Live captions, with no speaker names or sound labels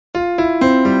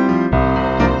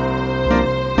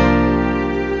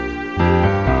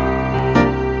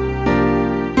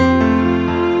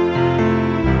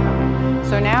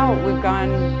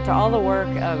all the work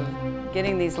of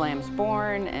getting these lambs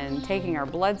born and taking our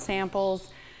blood samples,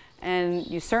 and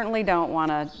you certainly don't want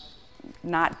to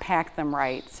not pack them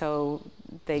right so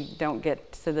they don't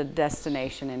get to the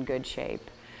destination in good shape.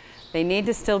 They need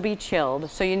to still be chilled,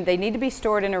 so they need to be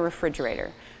stored in a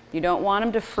refrigerator. You don't want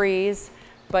them to freeze,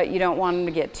 but you don't want them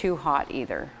to get too hot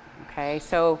either. Okay,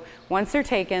 so once they're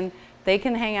taken, they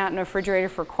can hang out in a refrigerator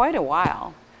for quite a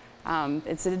while.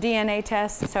 It's a DNA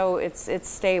test, so it's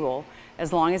stable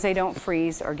as long as they don't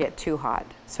freeze or get too hot.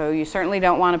 So you certainly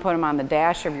don't want to put them on the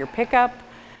dash of your pickup,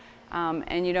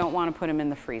 and you don't want to put them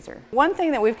in the freezer. One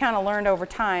thing that we've kind of learned over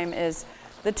time is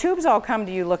the tubes all come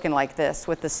to you looking like this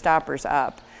with the stoppers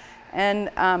up.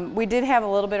 And we did have a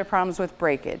little bit of problems with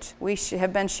breakage. We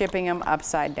have been shipping them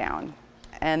upside down.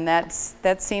 And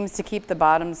that seems to keep the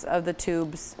bottoms of the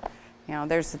tubes, you know,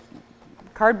 there's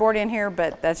cardboard in here,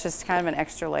 but that's just kind of an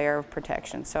extra layer of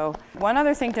protection. So one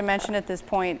other thing to mention at this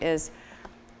point is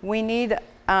we need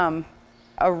a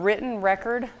written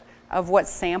record of what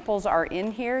samples are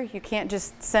in here. You can't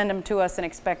just send them to us and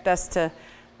expect us to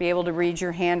be able to read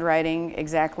your handwriting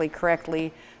exactly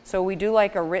correctly. So we do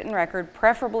like a written record,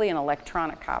 preferably an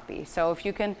electronic copy. So if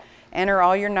you can enter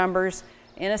all your numbers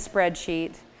in a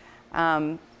spreadsheet,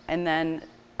 and then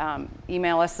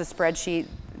email us the spreadsheet,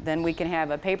 then we can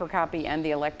have a paper copy and the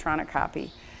electronic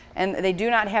copy. And they do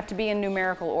not have to be in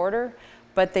numerical order,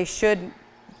 but they should,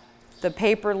 the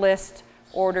paper list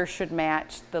order should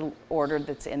match the order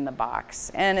that's in the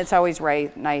box. And it's always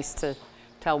nice to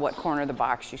tell what corner of the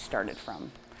box you started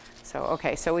from. So,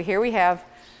 okay, so here we have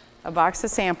a box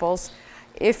of samples.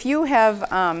 If you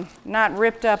have not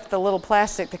ripped up the little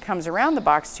plastic that comes around the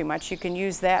box too much, you can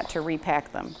use that to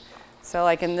repack them. So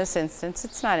like in this instance,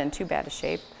 it's not in too bad a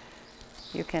shape.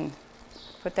 You can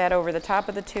put that over the top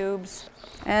of the tubes,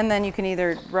 and then you can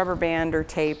either rubber band or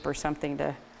tape or something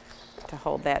to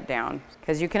hold that down.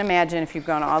 Because you can imagine if you've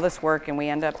gone all this work and we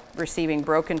end up receiving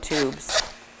broken tubes,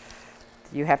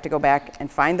 you have to go back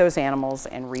and find those animals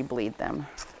and rebleed them.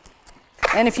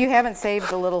 And if you haven't saved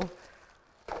the little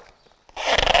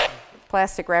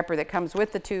plastic wrapper that comes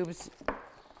with the tubes,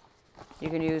 you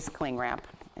can use cling wrap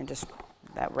and just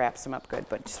that wraps them up good,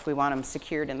 but just we want them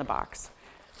secured in the box.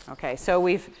 Okay, so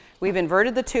we've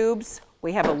inverted the tubes,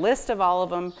 we have a list of all of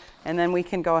them, and then we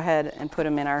can go ahead and put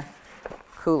them in our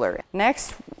cooler.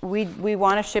 Next, we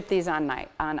want to ship these on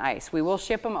ice. We will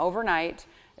ship them overnight,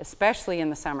 especially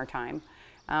in the summertime,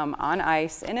 on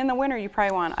ice, and in the winter you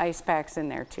probably want ice packs in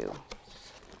there too.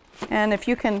 And if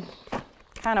you can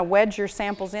kind of wedge your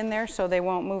samples in there so they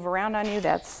won't move around on you,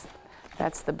 that's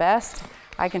the best.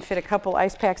 I can fit a couple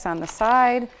ice packs on the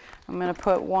side. I'm going to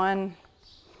put one,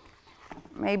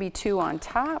 maybe two on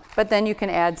top, but then you can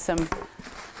add some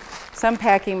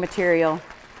packing material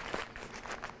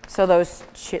so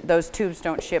those tubes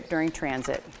don't ship during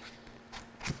transit.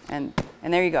 And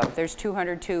there you go. There's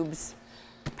 200 tubes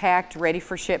packed, ready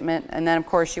for shipment, and then of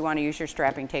course you want to use your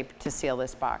strapping tape to seal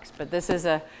this box. But this is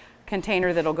a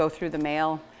container that'll go through the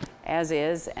mail as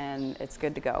is, and it's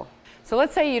good to go. So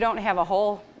let's say you don't have a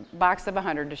whole box of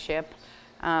 100 to ship,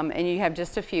 and you have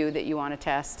just a few that you want to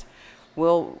test.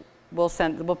 We'll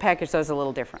package those a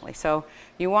little differently. So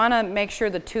you want to make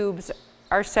sure the tubes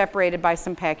are separated by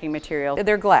some packing material.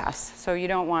 They're glass, so you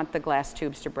don't want the glass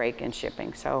tubes to break in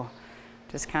shipping. So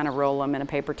just kind of roll them in a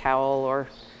paper towel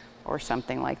or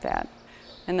something like that.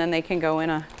 And then they can go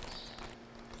in a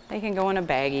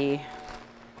baggie.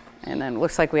 And then it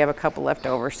looks like we have a couple left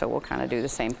over, so we'll kind of do the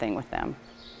same thing with them.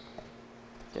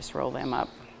 Just roll them up.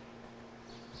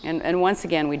 And once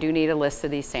again, we do need a list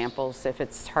of these samples. If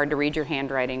it's hard to read your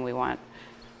handwriting, we want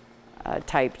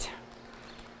typed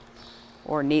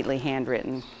or neatly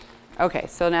handwritten. Okay,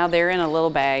 so now they're in a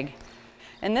little bag.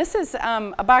 And this is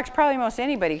a box probably most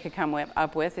anybody could come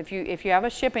up with. If you have a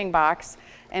shipping box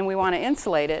and we want to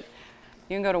insulate it,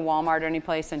 you can go to Walmart or any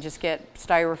place and just get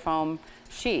styrofoam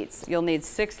sheets. You'll need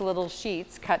 6 little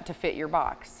sheets cut to fit your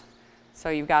box. So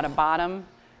you've got a bottom,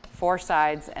 4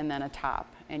 sides, and then a top.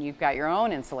 And you've got your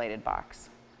own insulated box.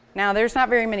 Now there's not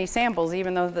very many samples,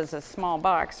 even though there's a small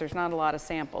box, there's not a lot of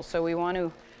samples. So we want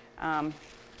to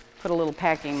put a little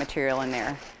packing material in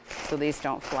there so these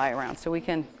don't fly around. So we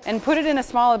can, and put it in as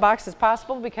small a box as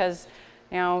possible because,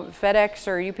 you know, FedEx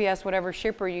or UPS, whatever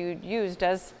shipper you use,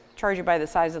 does charge you by the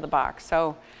size of the box.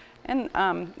 So, and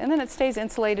then it stays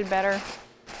insulated better.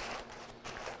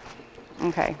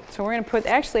 Okay, so we're going to put,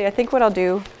 actually I think what I'll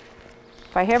do,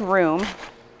 if I have room,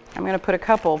 I'm going to put a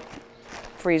couple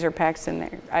freezer packs in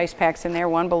there, ice packs in there,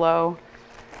 one below,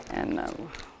 and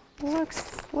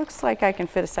looks like I can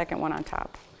fit a second one on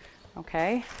top.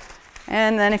 Okay,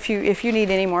 and then if you need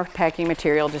any more packing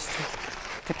material just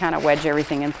to kind of wedge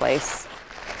everything in place,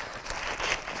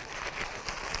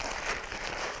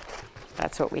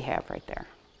 That's what we have right there.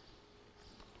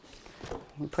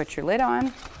 You put your lid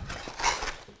on,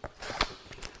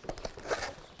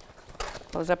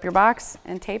 close up your box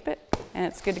and tape it, and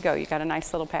it's good to go. You got a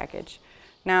nice little package.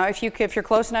 Now, if you're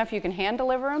close enough, you can hand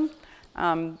deliver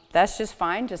them. That's just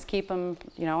fine. Just keep them,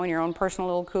 you know, in your own personal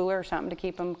little cooler or something to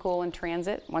keep them cool in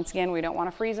transit. Once again, we don't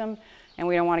want to freeze them, and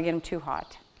we don't want to get them too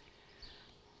hot.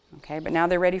 Okay, but now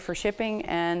they're ready for shipping,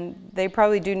 and they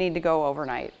probably do need to go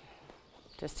overnight,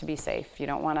 just to be safe. You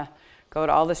don't want to go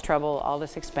to all this trouble, all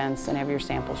this expense, and have your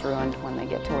samples ruined when they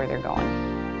get to where they're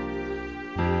going.